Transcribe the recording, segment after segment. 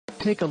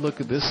Take a look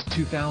at this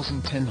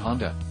 2010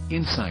 Honda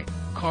Insight.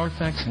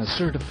 Carfax has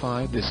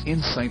certified this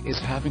Insight as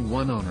having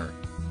one owner.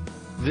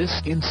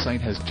 This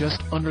Insight has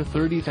just under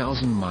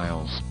 30,000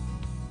 miles.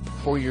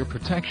 For your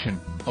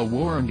protection, a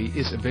warranty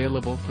is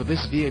available for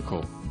this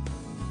vehicle.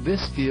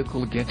 This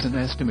vehicle gets an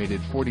estimated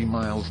 40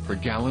 miles per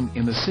gallon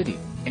in the city,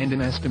 and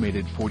an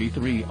estimated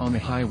 43 on the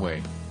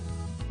highway.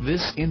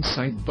 This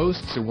Insight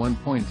boasts a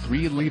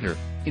 1.3-liter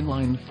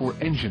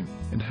inline-4 engine,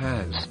 and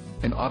has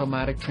an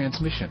automatic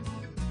transmission.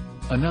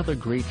 Another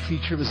great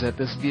feature is that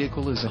this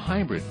vehicle is a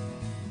hybrid.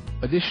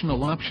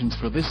 Additional options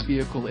for this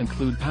vehicle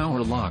include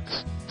power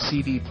locks,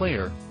 CD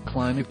player,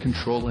 climate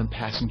control and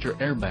passenger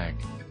airbag.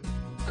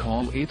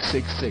 Call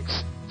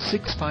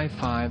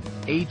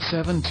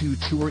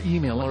 866-655-8722 or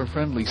email our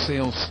friendly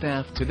sales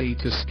staff today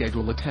to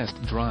schedule a test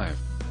drive.